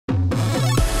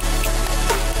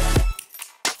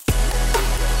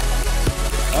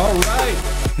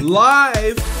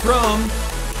live from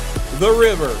the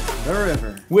river. The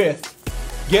river.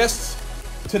 With guests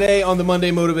today on the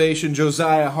Monday Motivation,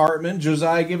 Josiah Hartman.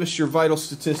 Josiah, give us your vital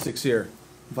statistics here.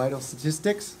 Vital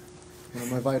statistics? What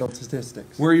are my vital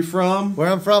statistics? Where are you from? Where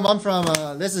I'm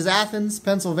from? This is Athens,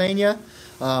 Pennsylvania.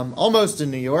 Almost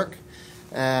in New York.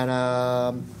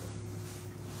 And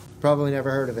probably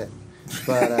never heard of it.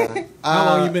 But how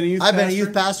long have you been a youth pastor? I've been a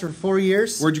youth pastor for 4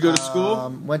 years. Where'd you go to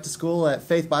school? Went to school at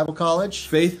Faith Bible College.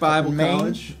 Faith Bible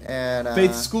College? And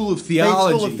Faith School of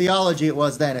Theology. Faith School of Theology it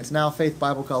was then. It's now Faith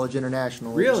Bible College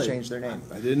International. Really? They just changed their name.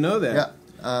 I didn't know that.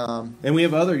 Yeah. And we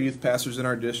have other youth pastors in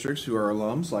our districts who are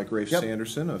alums, like Rafe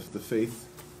Sanderson of the Faith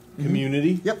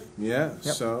community. Yep. Yeah.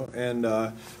 Yep. So,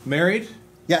 and married?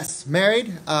 Yes,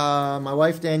 married. My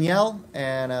wife Danielle,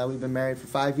 and we've been married for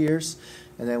 5 years.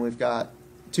 And then we've got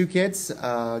 2 kids.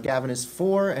 Gavin is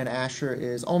 4, and Asher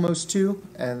is almost 2.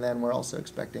 And then we're also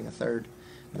expecting a third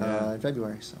in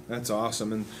February. So that's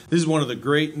awesome. And this is one of the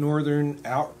great northern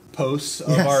outposts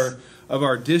of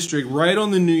our district, right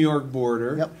on the New York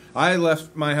border. Yep. I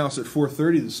left my house at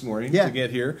 4:30 this morning to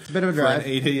get here. It's a bit of a drive. For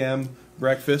an 8 a.m.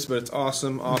 breakfast, but it's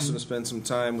awesome. Awesome to spend some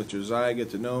time with Josiah, get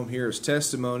to know him, hear his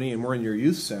testimony, and we're in your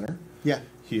youth center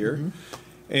here.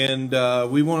 And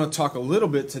we want to talk a little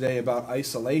bit today about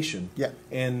isolation. Yeah.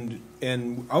 And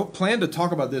I plan to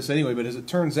talk about this anyway, but as it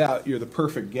turns out, you're the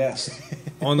perfect guest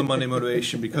on the Monday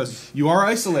Motivation because you are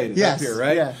isolated up here,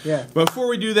 right? Yeah, yeah. Before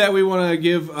we do that, we want to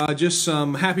give just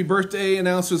some happy birthday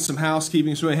announcements, some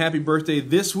housekeeping. So happy birthday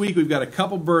this week. We've got a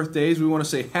couple birthdays. We want to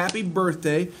say happy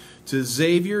birthday to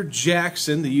Xavier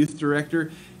Jackson, the youth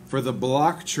director for the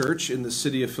Block Church in the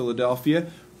city of Philadelphia.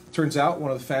 Turns out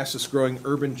one of the fastest growing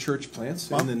urban church plants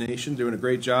in the nation, doing a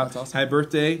great job. That's awesome. Happy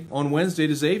birthday on Wednesday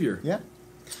to Xavier. Yeah.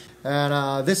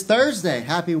 And this Thursday,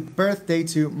 happy birthday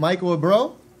to Michael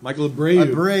Abreu. Michael Abreu.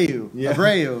 Abreu. Yeah.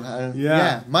 Abreu.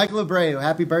 Yeah. Michael Abreu.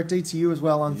 Happy birthday to you as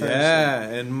well on Thursday. Yeah,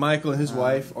 and Michael and his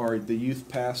wife are the youth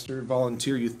pastor,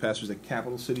 volunteer youth pastors at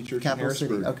Capital City Church in Harrisburg.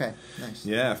 City. Okay, nice.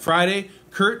 Yeah. Friday,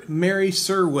 Kurt Mary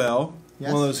Sirwell.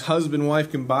 Yes. One of those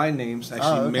husband-wife combined names.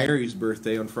 Actually, Mary's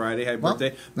birthday on Friday. Happy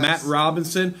birthday. Matt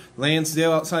Robinson,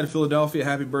 Lansdale outside of Philadelphia.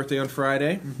 Happy birthday on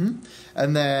Friday.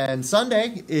 And then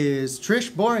Sunday is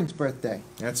Trish Boring's birthday.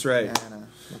 That's right. And,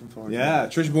 looking forward to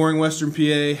that. Trish Boring, Western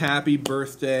PA. Happy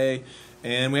birthday.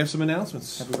 And we have some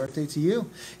announcements. Happy birthday to you.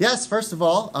 Yes, first of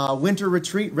all, Winter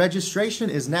Retreat registration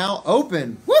is now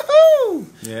open. Woohoo!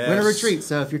 Yes. Winter Retreat.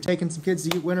 So if you're taking some kids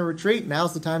to Winter Retreat,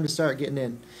 now's the time to start getting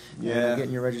in.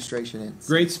 Getting your registration in.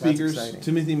 Great speakers.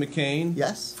 Timothy McCain.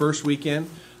 Yes. First weekend.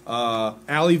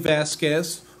 Ali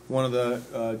Vasquez, one of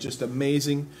the just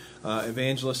amazing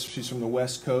evangelists. She's from the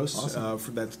West Coast.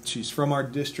 Awesome. She's from our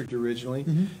district originally.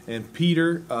 And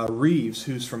Peter Reeves,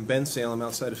 who's from Bensalem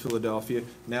outside of Philadelphia.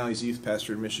 Now he's youth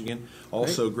pastor in Michigan.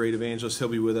 Also great evangelist. He'll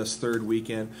be with us third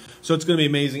weekend. So it's going to be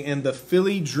amazing. And the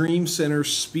Philly Dream Center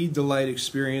Speed Delight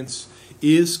Experience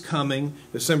is coming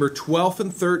December 12th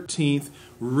and 13th.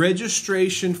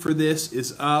 Registration for this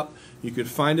is up. You can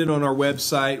find it on our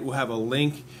website. We'll have a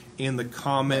link in the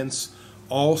comments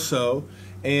also.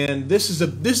 And this is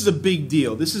a big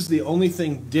deal. This is the only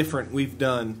thing different we've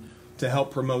done to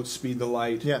help promote Speed the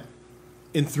Light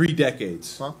in 3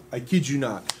 decades. Well, I kid you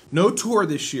not. No tour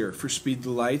this year for Speed the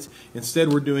Light.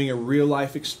 Instead, we're doing a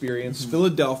real-life experience.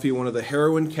 Philadelphia, one of the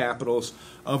heroin capitals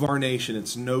of our nation.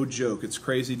 It's no joke. It's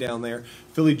crazy down there.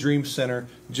 Philly Dream Center,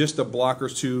 just a block or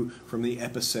 2 from the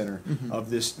epicenter of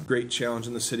this great challenge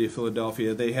in the city of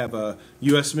Philadelphia. They have a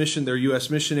U.S. mission. They're U.S.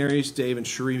 missionaries, Dave and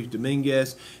Cherie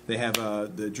Dominguez. They have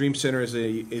the Dream Center is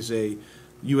a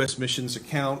U.S. missions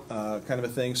account kind of a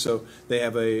thing. So they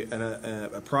have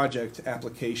a project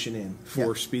application in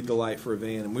for Speed the Light for a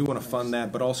van, and we want to fund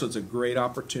that. But also it's a great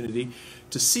opportunity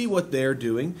to see what they're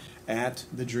doing at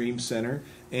the Dream Center.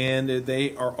 And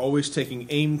they are always taking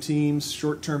AIM teams,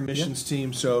 short-term missions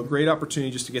teams. So great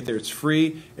opportunity just to get there. It's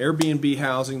free, Airbnb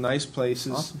housing, nice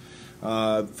places.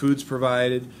 Awesome. Food's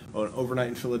provided, overnight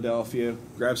in Philadelphia.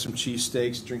 Grab some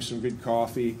cheesesteaks, drink some good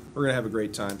coffee. We're going to have a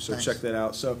great time, so check that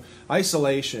out. So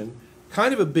isolation,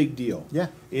 kind of a big deal. Yeah.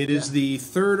 It is the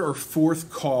 3rd or 4th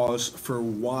cause for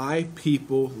why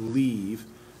people leave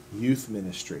youth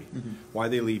ministry. Why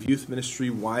they leave youth ministry,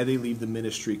 why they leave the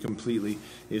ministry completely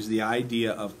is the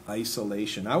idea of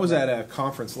isolation. I was at a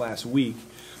conference last week.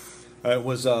 It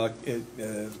was all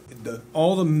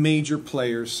the major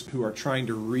players who are trying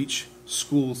to reach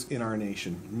schools in our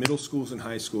nation, middle schools and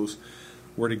high schools,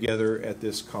 were together at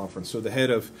this conference. So the head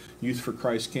of Youth for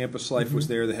Christ Campus Life was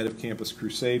there, the head of Campus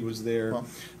Crusade was there,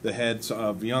 the heads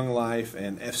of Young Life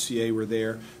and FCA were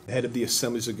there, the head of the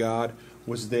Assemblies of God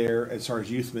was there as far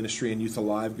as youth ministry and Youth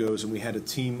Alive goes, and we had a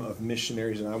team of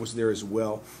missionaries, and I was there as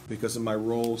well because of my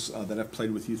roles that I've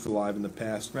played with Youth Alive in the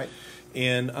past. Right.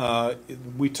 And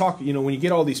we talk, when you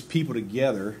get all these people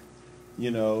together,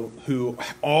 who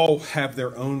all have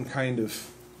their own kind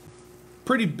of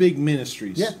pretty big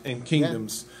ministries and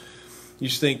kingdoms, you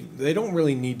just think they don't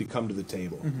really need to come to the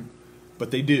table.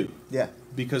 But they do. Yeah.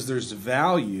 Because there's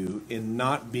value in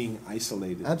not being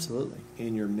isolated. Absolutely.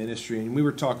 In your ministry. And we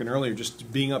were talking earlier,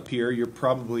 just being up here, you're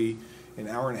probably an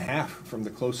hour and a half from the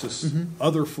closest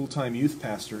other full-time youth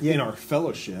pastor in our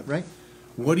fellowship. Right.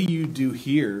 What do you do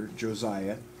here,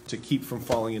 Josiah, to keep from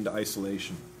falling into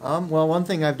isolation? Well, one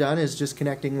thing I've done is just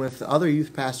connecting with other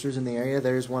youth pastors in the area.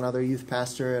 There's one other youth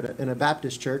pastor in a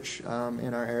Baptist church in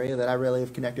our area that I really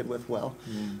have connected with well.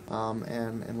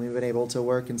 And we've been able to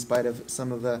work in spite of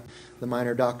some of the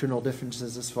minor doctrinal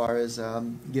differences as far as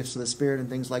gifts of the Spirit and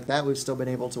things like that. We've still been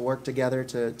able to work together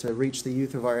to reach the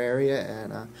youth of our area,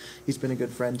 and he's been a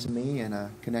good friend to me, and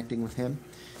connecting with him.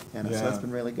 And so that's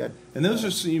been really good. And those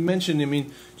are, you mentioned,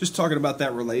 just talking about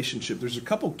that relationship, there's a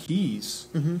couple keys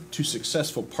to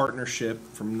successful partnership,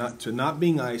 from not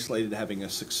being isolated, to having a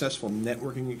successful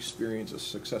networking experience, a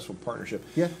successful partnership.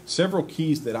 Yeah. Several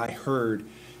keys that I heard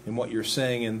in what you're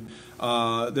saying.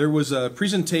 And there was a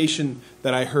presentation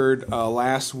that I heard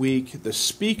last week. The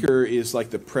speaker is like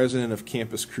the president of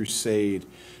Campus Crusade.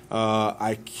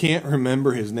 I can't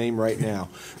remember his name right now,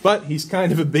 but he's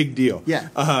kind of a big deal. Yeah.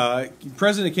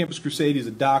 President of Campus Crusade, he's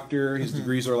a doctor. His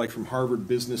degrees are like from Harvard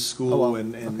Business School, he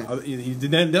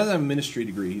doesn't have a ministry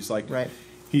degree. He's like,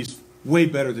 he's way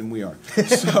better than we are.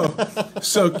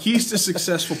 So keys to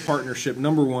successful partnership.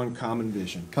 Number one, common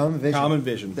vision. Common vision. Common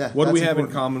vision. Yeah, what do we have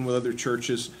important. in common with other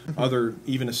churches,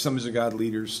 even Assemblies of God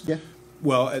leaders? Yeah.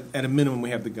 Well, at a minimum,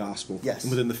 we have the gospel. Yes, and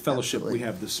within the fellowship, absolutely. we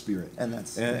have the Spirit. And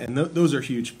that's those are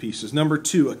huge pieces. Number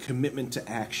two, a commitment to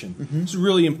action. It's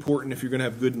really important if you're going to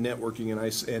have good networking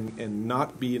and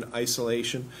not be in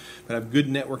isolation, but have good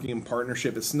networking and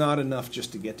partnership. It's not enough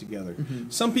just to get together.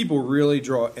 Some people really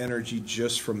draw energy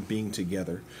just from being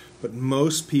together, but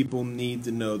most people need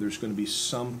to know there's going to be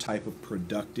some type of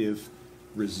productive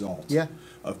result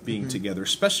of being together,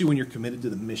 especially when you're committed to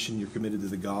the mission, you're committed to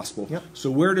the gospel.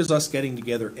 So where does us getting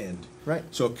together end? Right.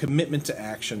 So a commitment to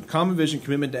action, common vision,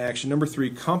 commitment to action. Number three,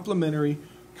 complementary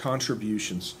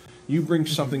contributions. You bring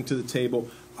something to the table,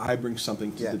 I bring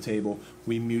something to the table.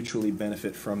 We mutually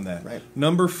benefit from that. Right.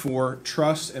 Number four,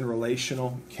 trust and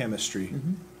relational chemistry.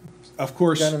 Of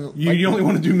course, you only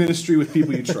want to do ministry with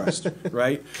people you trust,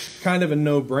 right? Kind of a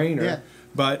no-brainer. Yeah.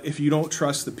 But if you don't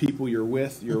trust the people you're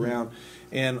with, you're around.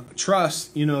 And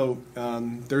trust,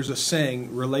 there's a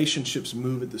saying, relationships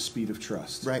move at the speed of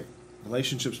trust. Right.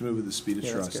 Relationships move at the speed of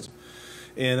trust. That's good.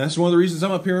 And that's one of the reasons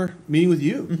I'm up here meeting with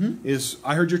you, is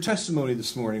I heard your testimony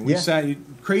this morning. We sat,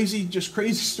 crazy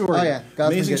story. Oh, yeah.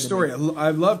 God's amazing been good to story. me. I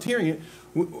loved hearing it.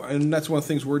 And that's one of the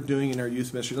things we're doing in our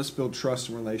youth ministry. Let's build trust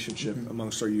and relationship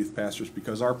amongst our youth pastors,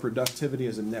 because our productivity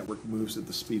as a network moves at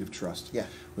the speed of trust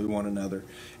with one another.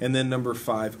 And then number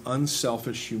five,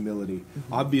 unselfish humility.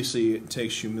 Obviously, it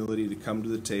takes humility to come to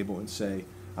the table and say,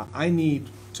 I need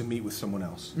to meet with someone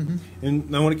else. And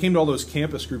now when it came to all those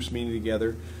campus groups meeting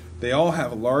together, they all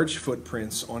have large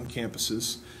footprints on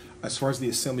campuses. As far as the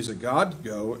Assemblies of God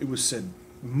go, it was said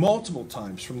multiple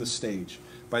times from the stage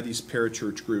by these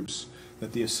parachurch groups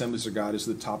that the Assemblies of God is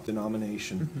the top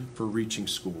denomination for reaching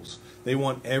schools. They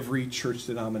want every church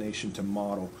denomination to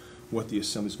model what the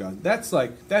Assemblies of God.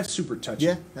 That's super touching.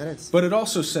 Yeah, that is. But it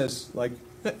also says,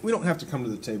 we don't have to come to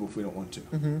the table if we don't want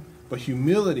to. But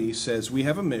humility says we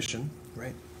have a mission,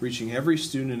 reaching every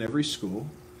student in every school.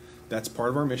 That's part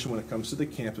of our mission when it comes to the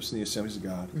campus and the Assemblies of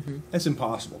God. That's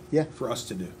impossible for us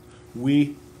to do.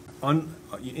 We,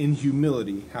 in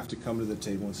humility, have to come to the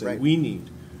table and say, we need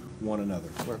one another.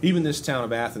 Even this town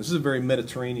of Athens, this is a very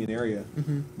Mediterranean area,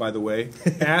 by the way.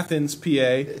 Athens,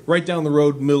 PA, right down the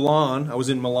road, Milan. I was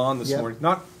in Milan this morning.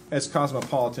 Not as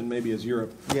cosmopolitan maybe as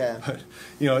Europe. But,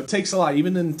 it takes a lot.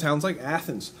 Even in towns like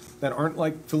Athens that aren't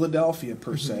like Philadelphia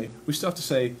per se, we still have to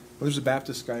say, well, there's a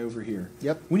Baptist guy over here.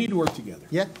 We need to work together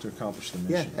to accomplish the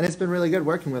mission. And it's been really good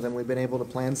working with him. We've been able to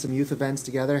plan some youth events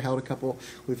together,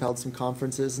 we've held some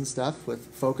conferences and stuff with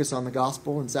focus on the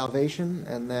gospel and salvation,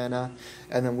 and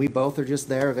then we both are just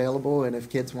there available, and if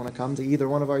kids want to come to either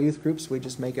one of our youth groups, we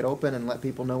just make it open and let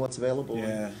people know what's available.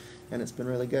 And it's been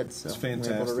really good. So it's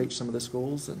fantastic. we're able to reach some of the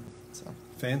schools.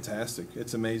 Fantastic.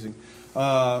 It's amazing.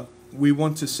 We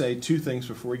want to say two things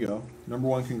before we go. Number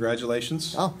one,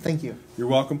 congratulations. Oh, thank you. You're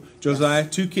welcome. Josiah,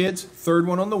 2 kids, third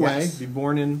one on the way. Be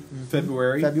born in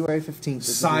February. February 15th.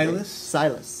 Silas.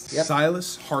 Silas.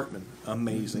 Silas Hartman.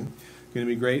 Amazing. going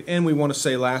to be great. And we want to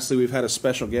say, lastly, we've had a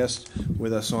special guest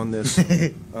with us on this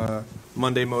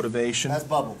Monday Motivation. That's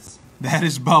Bubbles. That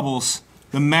is Bubbles,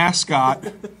 the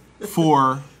mascot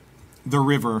for the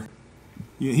river.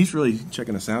 Yeah, he's really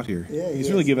checking us out here. Yeah, he's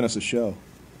really giving us a show.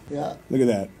 Yeah. Look at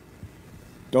that.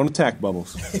 Don't attack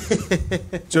Bubbles.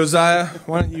 Josiah,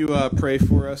 why don't you pray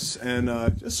for us? And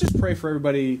let's just pray for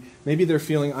everybody. Maybe they're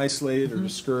feeling isolated or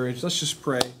discouraged. Let's just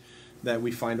pray that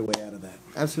we find a way out of that.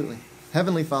 Absolutely.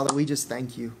 Heavenly Father, we just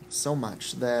thank you so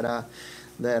much that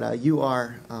you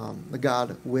are the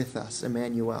God with us,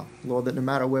 Emmanuel. Lord, that no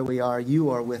matter where we are, you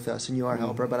are with us and you are a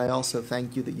helper. But I also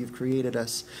thank you that you've created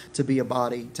us to be a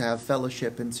body, to have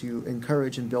fellowship, and to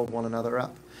encourage and build one another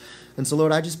up. And so,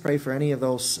 Lord, I just pray for any of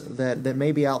those that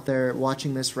may be out there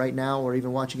watching this right now or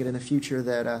even watching it in the future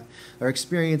that are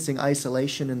experiencing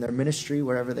isolation in their ministry,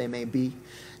 wherever they may be.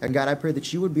 And God, I pray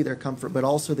that you would be their comfort, but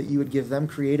also that you would give them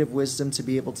creative wisdom to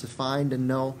be able to find and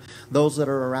know those that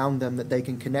are around them that they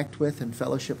can connect with and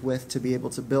fellowship with, to be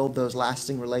able to build those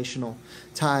lasting relational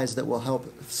ties that will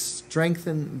help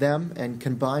strengthen them and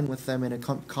combine with them in a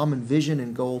common vision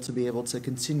and goal to be able to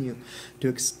continue to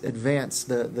advance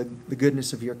the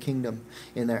goodness of your kingdom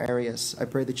in their areas. I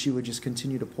pray that you would just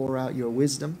continue to pour out your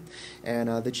wisdom and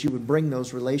that you would bring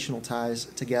those relational ties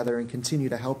together and continue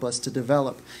to help us to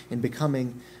develop in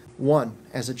becoming one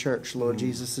as a church, Lord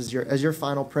Jesus, as your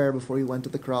final prayer before you went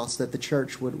to the cross, that the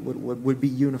church would be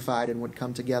unified and would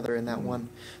come together in that one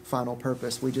final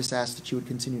purpose. We just ask that you would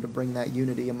continue to bring that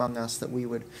unity among us, that we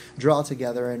would draw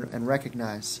together and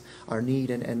recognize our need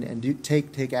and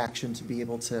take action to be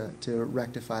able to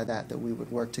rectify that we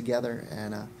would work together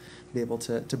and be able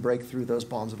to break through those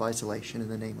bonds of isolation in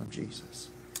the name of Jesus.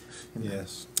 Amen.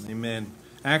 Yes, amen.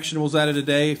 Actionables out of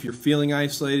today. If you're feeling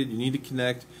isolated, you need to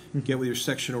connect. Get with your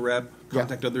sectional rep.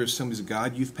 Contact other Assemblies of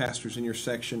God youth pastors in your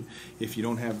section. If you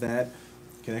don't have that,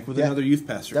 connect with another youth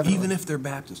pastor, Definitely. even if they're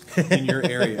Baptist, in your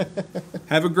area.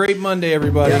 Have a great Monday,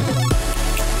 everybody.